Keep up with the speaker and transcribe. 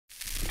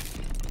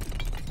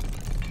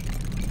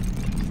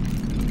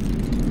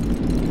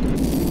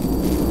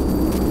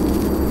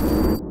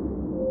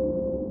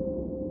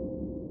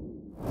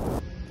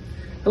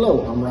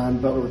Ryan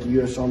Butler with the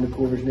U.S. Army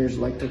Corps of Engineers at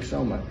Lake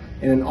Texoma.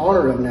 And in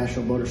honor of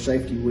National Boater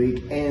Safety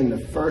Week and the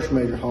first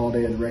major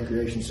holiday of the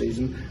recreation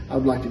season, I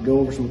would like to go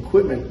over some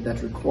equipment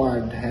that's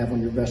required to have on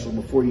your vessel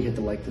before you hit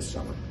the lake this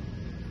summer.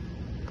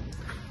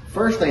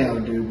 First thing I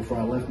would do before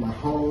I left my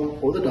home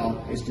or the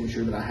dock is to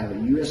ensure that I have a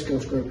U.S.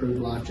 Coast Guard approved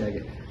life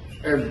jacket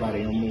for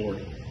everybody on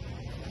board.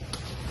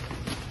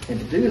 And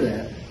to do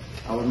that,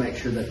 I would make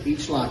sure that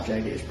each life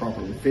jacket is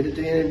properly fitted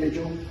to the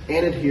individual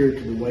and adhere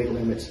to the weight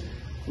limits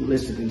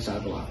listed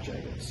inside the life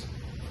jackets.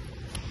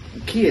 The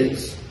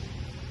kids,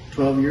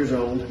 12 years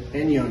old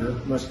and younger,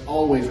 must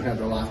always have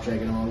their life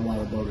jacket on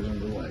while the boat is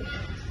underway.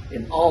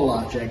 And all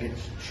life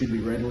jackets should be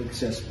readily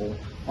accessible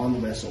on the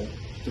vessel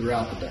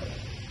throughout the day,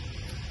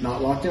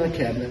 not locked in a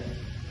cabinet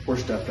or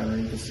stuffed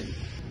underneath the seat.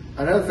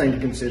 Another thing to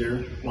consider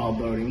while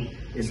boating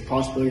is the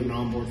possibility of an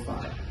onboard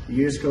fire. The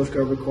U.S. Coast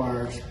Guard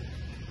requires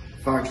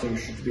fire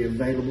extinguishers to be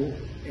available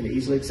and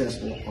easily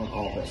accessible on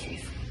all vessels.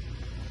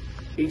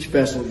 Each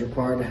vessel is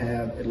required to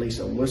have at least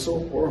a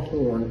whistle or a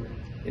horn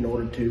in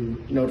order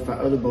to notify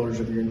other boaters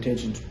of your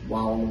intentions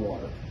while on the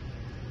water.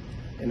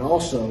 And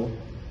also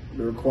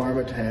the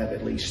requirement to have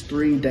at least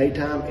 3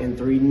 daytime and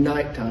 3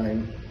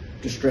 nighttime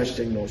distress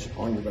signals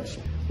on your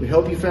vessel. We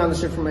hope you found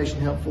this information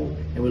helpful,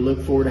 and we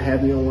look forward to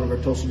having you on one of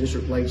our Tulsa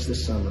District lakes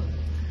this summer.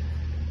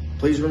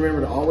 Please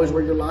remember to always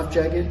wear your life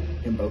jacket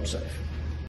and boat safe.